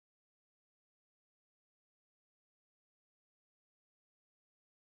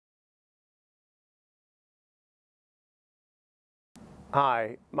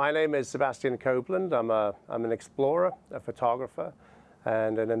Hi, my name is Sebastian Copeland. I'm an explorer, a photographer,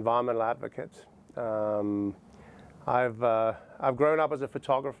 and an environmental advocate. I've grown up as a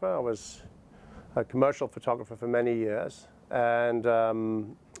photographer. I was a commercial photographer for many years, and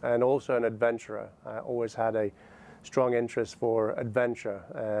also an adventurer. I always had a strong interest for adventure,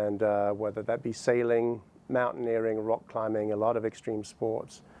 and whether that be sailing, mountaineering, rock climbing, a lot of extreme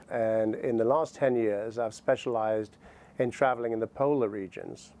sports. And in the last 10 years, I've specialized in traveling in the polar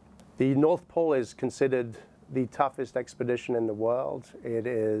regions. The North Pole is considered the toughest expedition in the world. It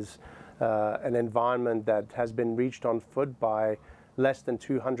is an environment that has been reached on foot by less than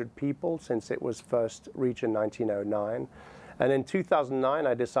 200 people since it was first reached in 1909. And in 2009,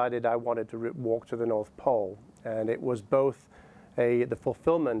 I decided I wanted to walk to the North Pole. And it was both the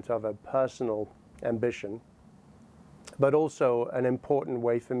fulfillment of a personal ambition, but also an important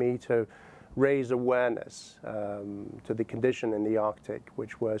way for me to raise awareness to the condition in the Arctic,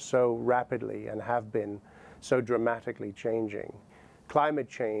 which were so rapidly and have been so dramatically changing. Climate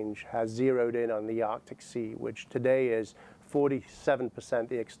change has zeroed in on the Arctic Sea, which today is 47%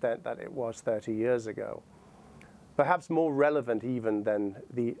 the extent that it was 30 years ago. Perhaps more relevant even than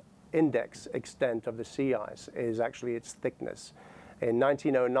the index extent of the sea ice is actually its thickness. In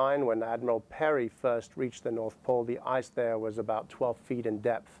 1909, when Admiral Peary first reached the North Pole, the ice there was about 12 feet in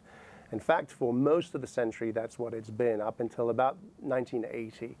depth. In fact, for most of the century, that's what it's been, up until about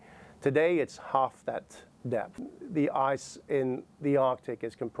 1980. Today, it's half that depth. The ice in the Arctic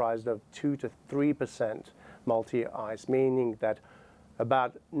is comprised of 2 to 3% multi-ice, meaning that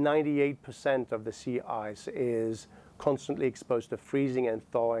about 98% of the sea ice is constantly exposed to freezing and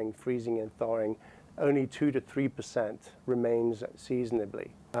thawing, freezing and thawing. Only 2 to 3% remains seasonably.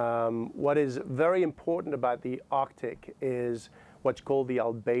 What is very important about the Arctic is what's called the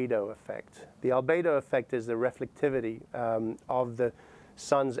albedo effect. The albedo effect is the reflectivity of the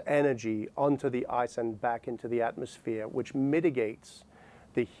sun's energy onto the ice and back into the atmosphere, which mitigates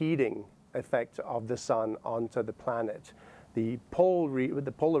the heating effect of the sun onto the planet. The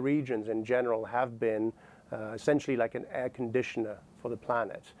polar regions in general have been essentially like an air conditioner for the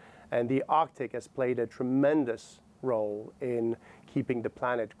planet. And the Arctic has played a tremendous role in keeping the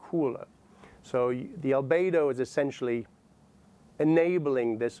planet cooler. So the albedo is essentially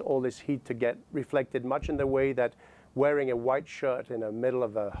enabling all this heat to get reflected, much in the way that wearing a white shirt in the middle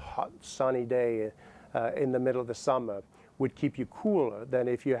of a hot, sunny day in the middle of the summer would keep you cooler than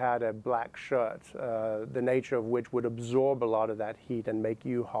if you had a black shirt, the nature of which would absorb a lot of that heat and make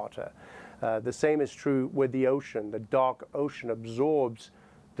you hotter. The same is true with the ocean. The dark ocean absorbs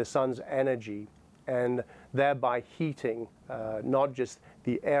the sun's energy and thereby heating not just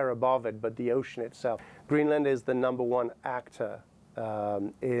the air above it, but the ocean itself. Greenland is the #1 actor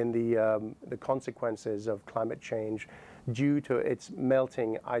in the consequences of climate change due to its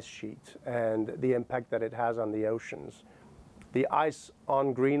melting ice sheet and the impact that it has on the oceans. The ice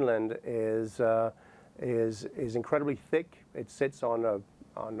on Greenland is incredibly thick. It sits on a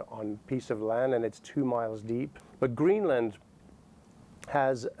piece of land and it's 2 miles deep. But Greenland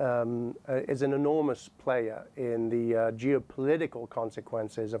is an enormous player in the geopolitical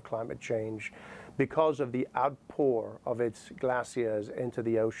consequences of climate change because of the outpour of its glaciers into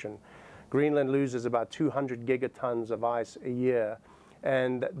the ocean. Greenland loses about 200 gigatons of ice a year,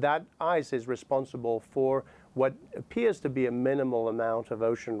 and that ice is responsible for what appears to be a minimal amount of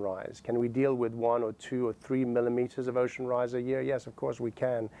ocean rise. Can we deal with 1 or 2 or 3 millimeters of ocean rise a year? Yes, of course we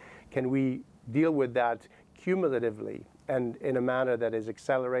can. Can we deal with that cumulatively and in a manner that is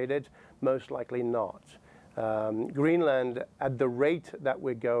accelerated? Most likely not. Greenland, at the rate that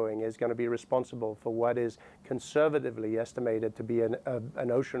we're going, is going to be responsible for what is conservatively estimated to be an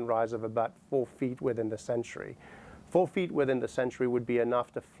ocean rise of about 4 feet within the century. 4 feet within the century would be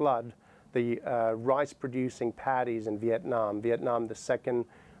enough to flood the rice-producing paddies in Vietnam. Vietnam, the second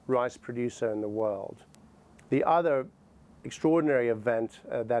rice producer in the world. The other extraordinary event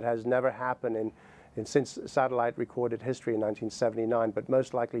that has never happened since satellite recorded history in 1979, but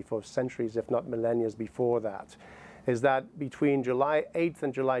most likely for centuries, if not millennia before that, is that between July 8th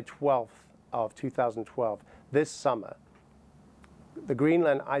and July 12th of 2012, this summer, the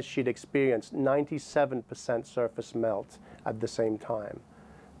Greenland ice sheet experienced 97% surface melt at the same time.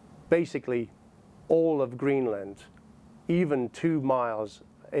 Basically, all of Greenland, even 2 miles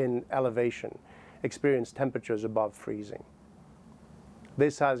in elevation, experienced temperatures above freezing.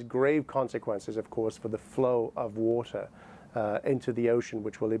 This has grave consequences, of course, for the flow of water into the ocean,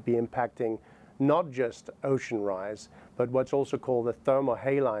 which will be impacting not just ocean rise, but what's also called the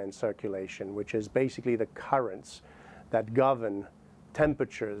thermohaline circulation, which is basically the currents that govern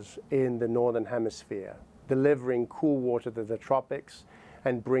temperatures in the northern hemisphere. delivering cool water to the tropics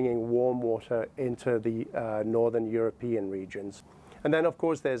and bringing warm water into the northern European regions. And then, of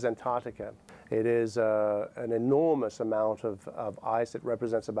course, there's Antarctica. It is an enormous amount of ice. It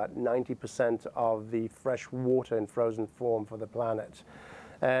represents about 90% of the fresh water in frozen form for the planet.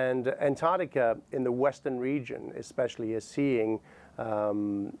 And Antarctica, in the western region especially, is seeing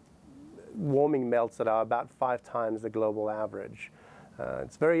warming melts that are about 5 times the global average.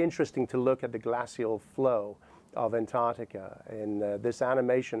 It's very interesting to look at the glacial flow of Antarctica, and this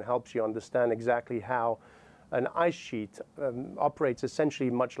animation helps you understand exactly how an ice sheet operates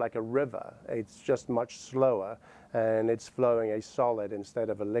essentially much like a river. It's just much slower, and it's flowing a solid instead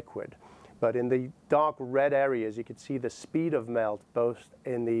of a liquid. But in the dark red areas, you can see the speed of melt both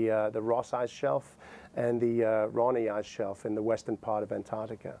in the Ross Ice Shelf and the Ronne Ice Shelf in the western part of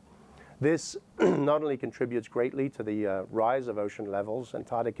Antarctica. This not only contributes greatly to the rise of ocean levels.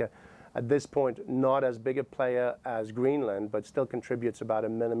 Antarctica, at this point, not as big a player as Greenland, but still contributes about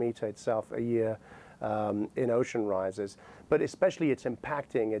 1 millimeter itself a year in ocean rises. But especially it's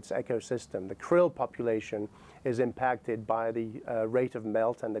impacting its ecosystem. The krill population is impacted by the rate of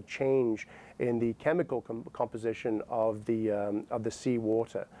melt and the change in the chemical composition of the sea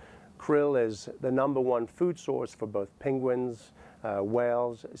water. Krill is the #1 food source for both penguins,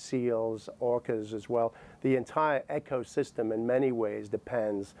 whales, seals, orcas as well. The entire ecosystem in many ways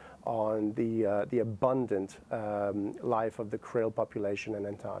depends on the abundant life of the krill population in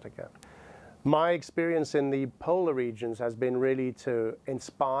Antarctica. My experience in the polar regions has been really to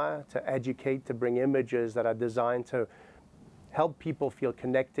inspire, to educate, to bring images that are designed to help people feel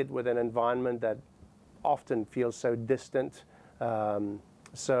connected with an environment that often feels so distant,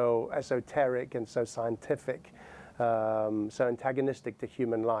 so esoteric and so scientific, so antagonistic to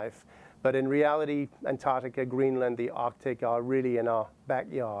human life. But in reality, Antarctica, Greenland, the Arctic are really in our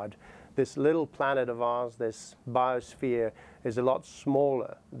backyard. This little planet of ours, this biosphere, is a lot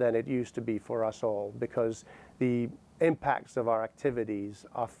smaller than it used to be for us all, because the impacts of our activities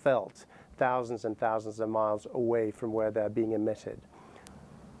are felt thousands and thousands of miles away from where they're being emitted.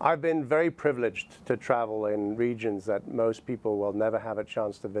 I've been very privileged to travel in regions that most people will never have a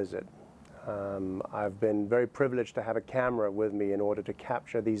chance to visit. I've been very privileged to have a camera with me in order to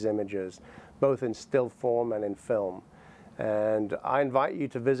capture these images, both in still form and in film. And I invite you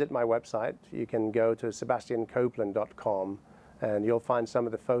to visit my website. You can go to sebastiancopeland.com and you'll find some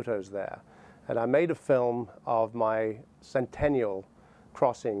of the photos there. And I made a film of my centennial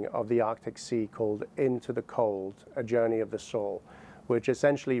crossing of the Arctic Sea called Into the Cold, A Journey of the Soul, which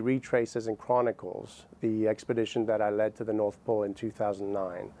essentially retraces and chronicles the expedition that I led to the North Pole in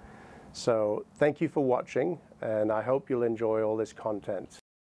 2009. So thank you for watching, and I hope you'll enjoy all this content.